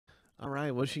All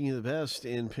right, wishing you the best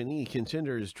in Panini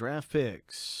Contenders draft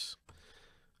picks.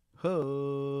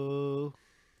 Ho!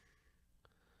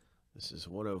 This is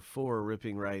 104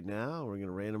 ripping right now. We're going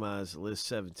to randomize the list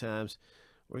 7 times.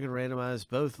 We're going to randomize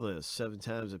both lists 7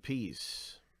 times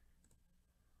apiece.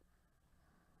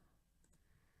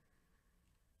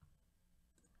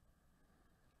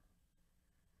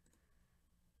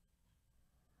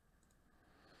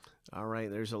 All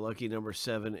right, there's a lucky number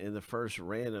 7, and the first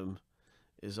random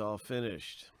is all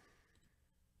finished.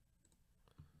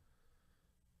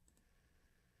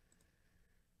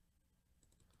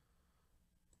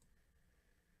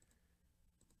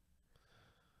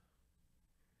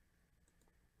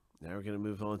 Now we're going to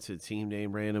move on to team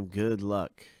name random. Good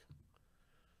luck.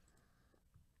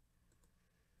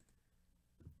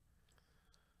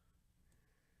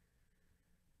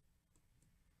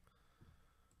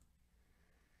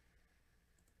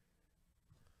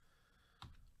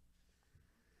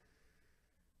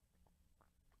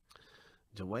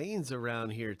 Dwayne's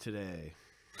around here today.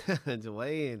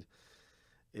 Dwayne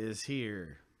is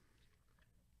here.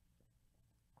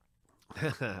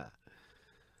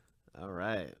 All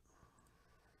right.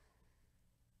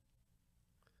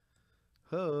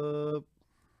 Hope.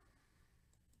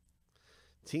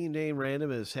 Team name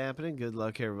random is happening. Good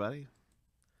luck, everybody.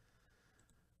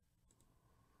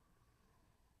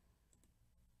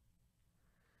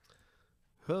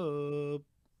 Hope.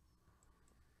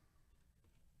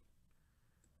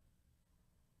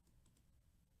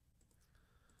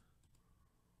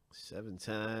 Seven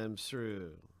times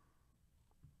through.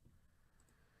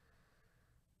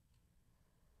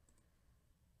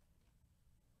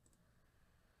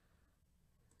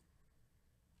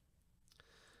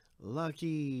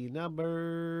 Lucky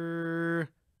number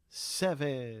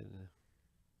 7.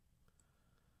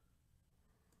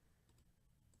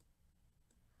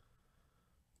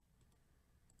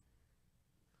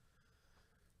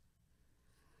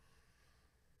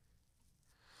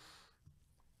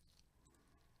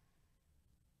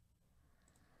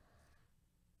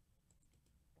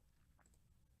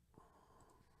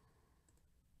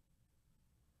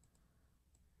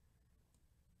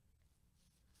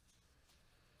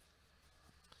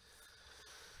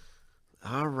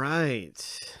 All right.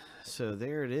 So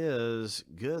there it is.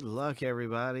 Good luck,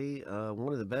 everybody.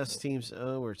 One of the best teams.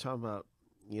 We're talking about,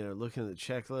 looking at the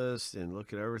checklist and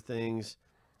looking over things.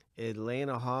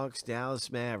 Atlanta Hawks,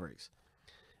 Dallas Mavericks.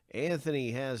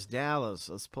 Anthony has Dallas.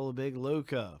 Let's pull a big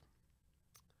Luca.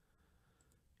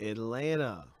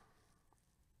 Atlanta.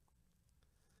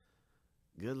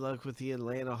 Good luck with the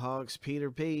Atlanta Hawks,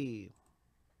 Peter P.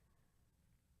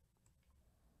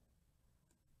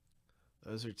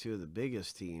 Those are two of the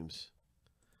biggest teams.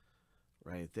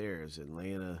 Right there is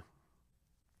Atlanta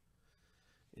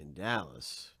and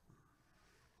Dallas.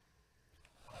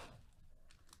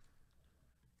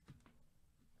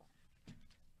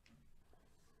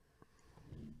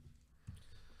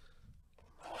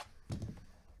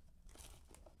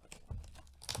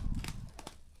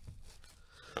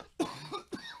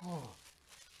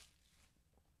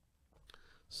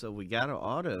 So we got an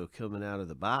auto coming out of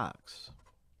the box.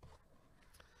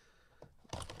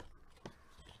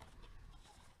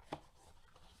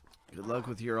 Good luck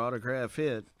with your autograph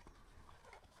hit.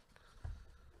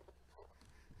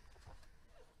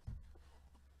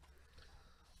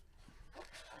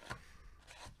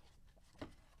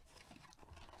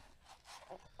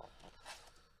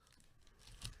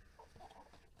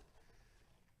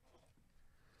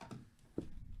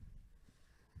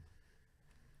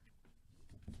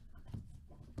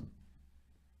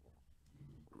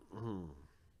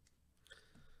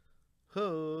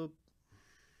 Hope.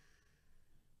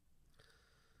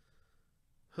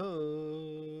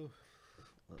 Oh,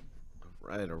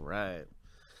 all right.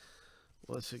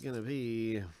 What's it going to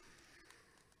be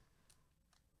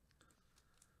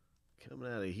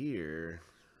coming out of here?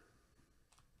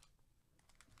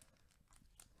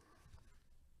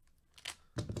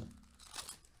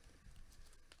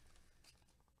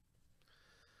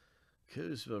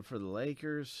 Kuzma for the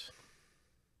Lakers.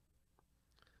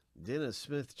 Dennis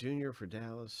Smith Jr. for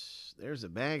Dallas. There's a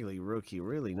Bagley rookie.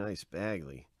 Really nice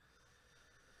Bagley.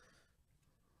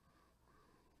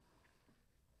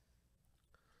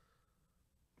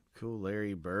 Cool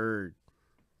Larry Bird.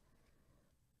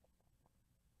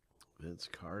 Vince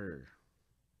Carter.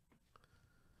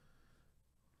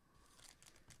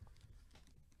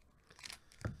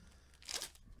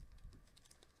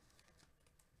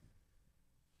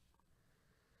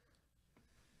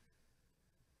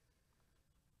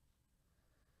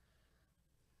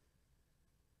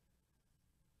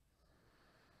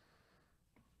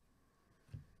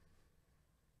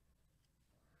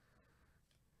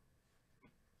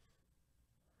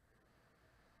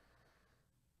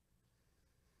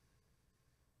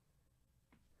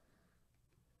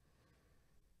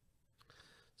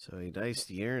 So a nice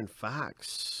De'Aaron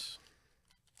Fox.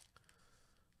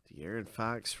 De'Aaron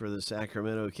Fox for the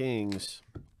Sacramento Kings.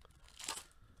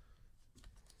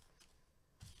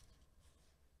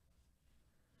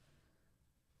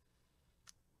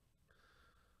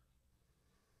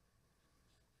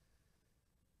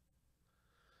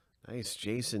 Nice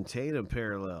Jason Tatum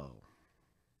parallel.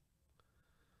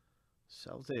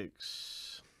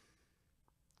 Celtics.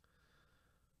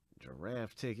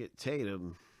 Giraffe ticket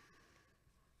Tatum.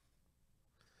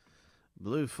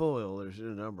 Blue foil. There's no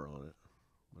number on it,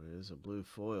 but it is a blue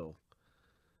foil.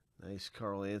 Nice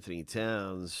Karl Anthony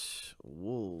Towns.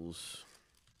 Wolves.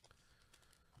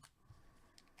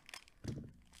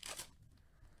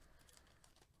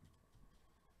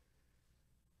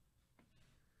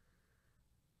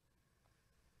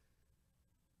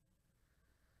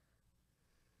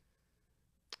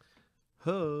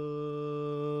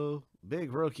 Ho!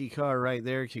 Big rookie card right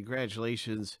there.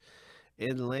 Congratulations,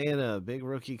 Atlanta. Big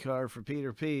rookie card for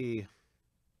Peter P.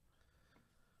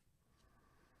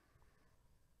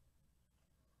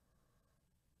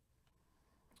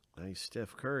 Nice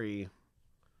Steph Curry.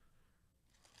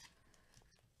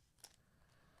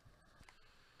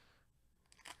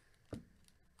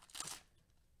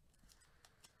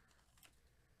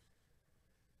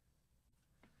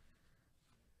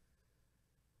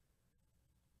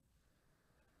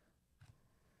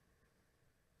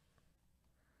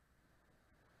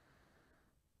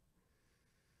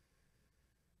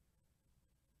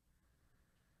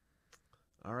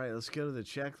 All right, let's go to the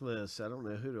checklist. I don't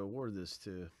know who to award this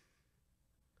to.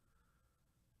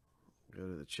 Go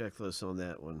to the checklist on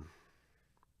that one.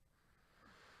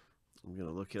 I'm going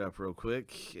to look it up real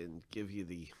quick and give you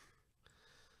the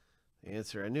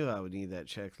answer. I knew I would need that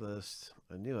checklist.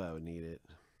 I knew I would need it.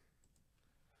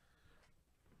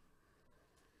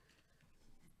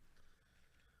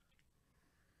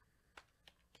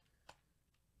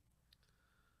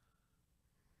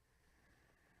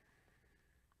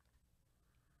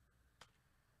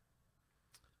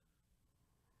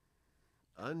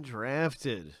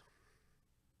 Undrafted.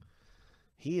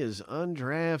 He is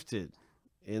undrafted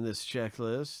in this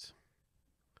checklist.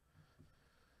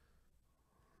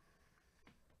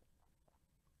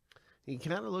 He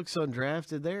kind of looks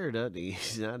undrafted there, doesn't he?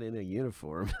 He's not in a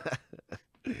uniform.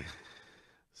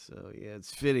 So, yeah,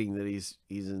 it's fitting that he's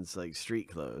in like street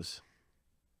clothes.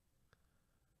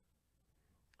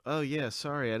 Oh, yeah,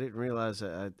 sorry. I didn't realize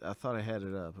that. I thought I had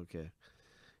it up. Okay.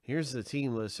 Here's the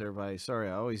team list, everybody. Sorry,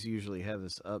 I always usually have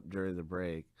this up during the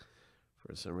break.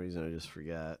 For some reason, I just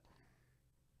forgot.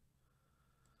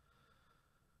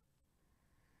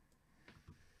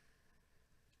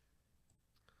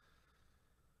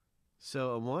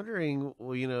 So I'm wondering,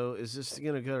 well, is this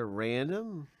going to go to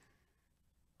random?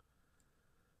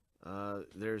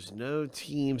 There's no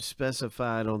team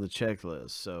specified on the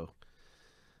checklist, so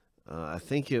I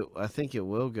think it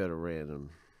will go to random.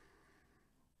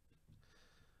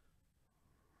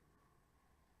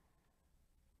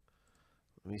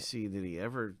 Let me see. Did he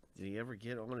ever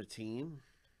get on a team?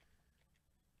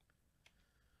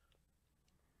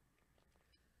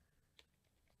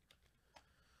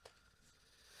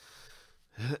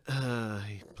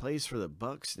 He plays for the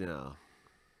Bucks now.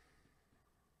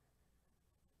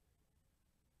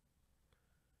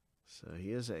 So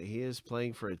he is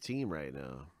playing for a team right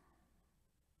now.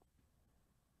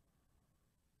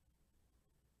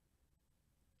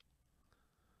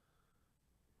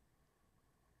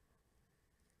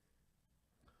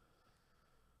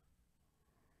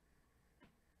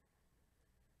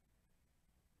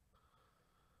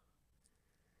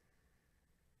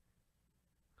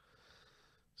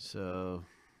 So,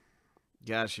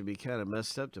 gosh, it'd be kind of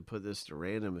messed up to put this to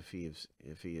random if he is,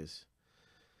 if he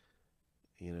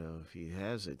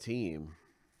has a team.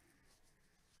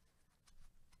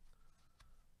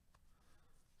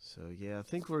 So yeah, I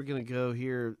think we're gonna go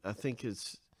here. I think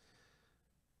it's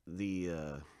the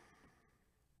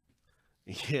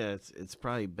yeah, it's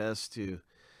probably best to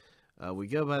we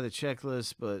go by the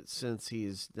checklist, but since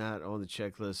he's not on the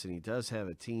checklist and he does have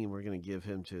a team, we're gonna give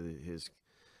him to his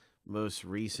most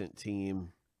recent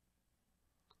team.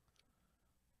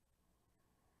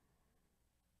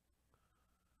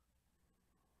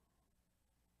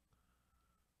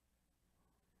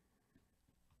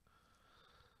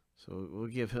 So we'll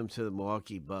give him to the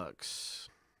Milwaukee Bucks.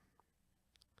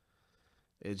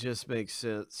 It just makes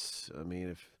sense. I mean,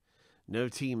 if no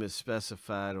team is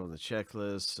specified on the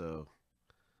checklist, so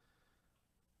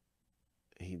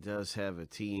he does have a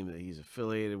team that he's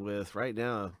affiliated with. Right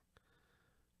now,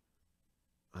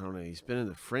 I don't know, he's been in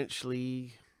the French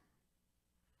League.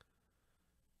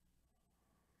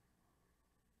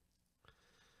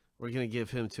 We're going to give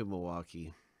him to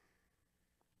Milwaukee.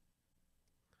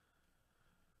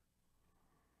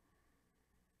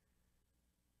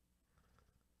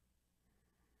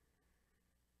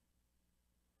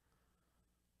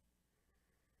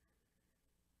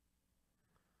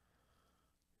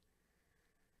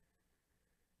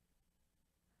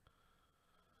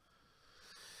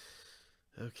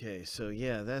 Okay, so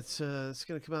yeah, that's going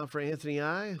to come out for Anthony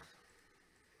I.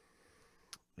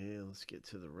 And let's get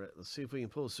to the let's see if we can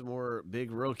pull some more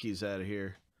big rookies out of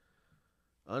here.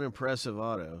 Unimpressive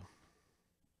auto.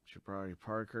 Jabari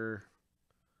Parker,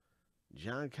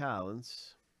 John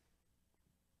Collins,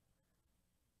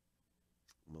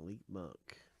 Malik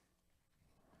Monk.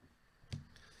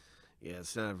 Yeah,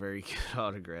 it's not a very good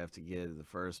autograph to get in the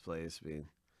first place. I mean,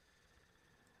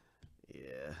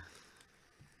 yeah.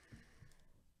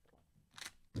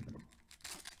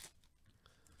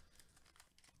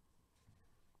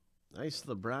 Nice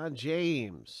LeBron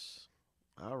James.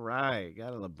 All right,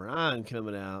 got a LeBron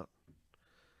coming out.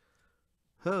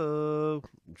 Ho,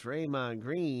 Draymond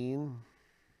Green.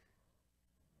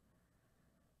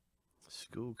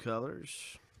 School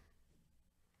colors.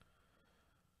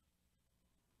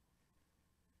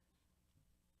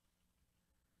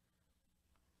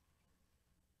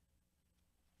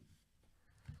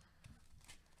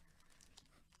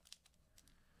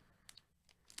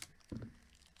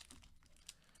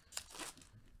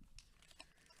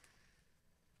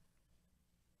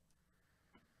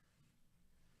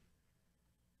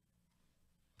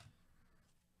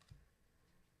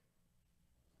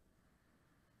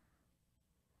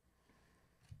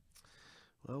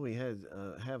 Well, we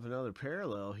have another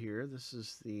parallel here. This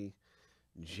is the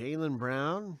Jaylen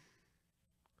Brown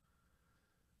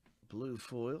blue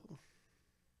foil.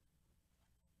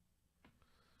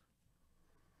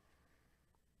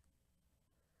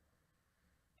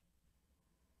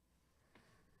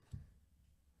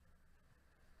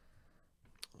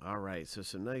 All right, so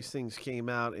some nice things came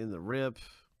out in the rip.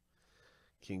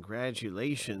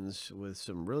 Congratulations with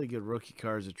some really good rookie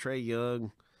cards of Trae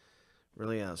Young.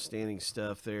 Really outstanding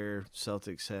stuff there.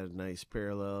 Celtics had a nice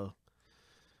parallel.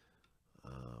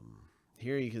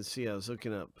 Here you can see I was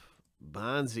looking up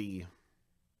Bonzi.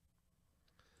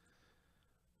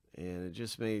 And it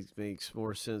just makes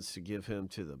more sense to give him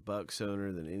to the Bucks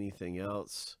owner than anything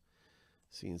else.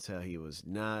 Seeing as how he was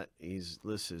not. He's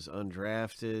listed as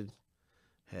undrafted.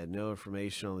 Had no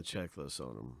information on the checklist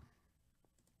on him.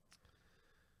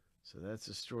 So that's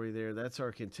the story there. That's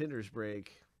our contenders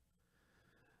break.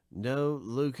 No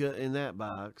Luka in that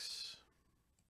box.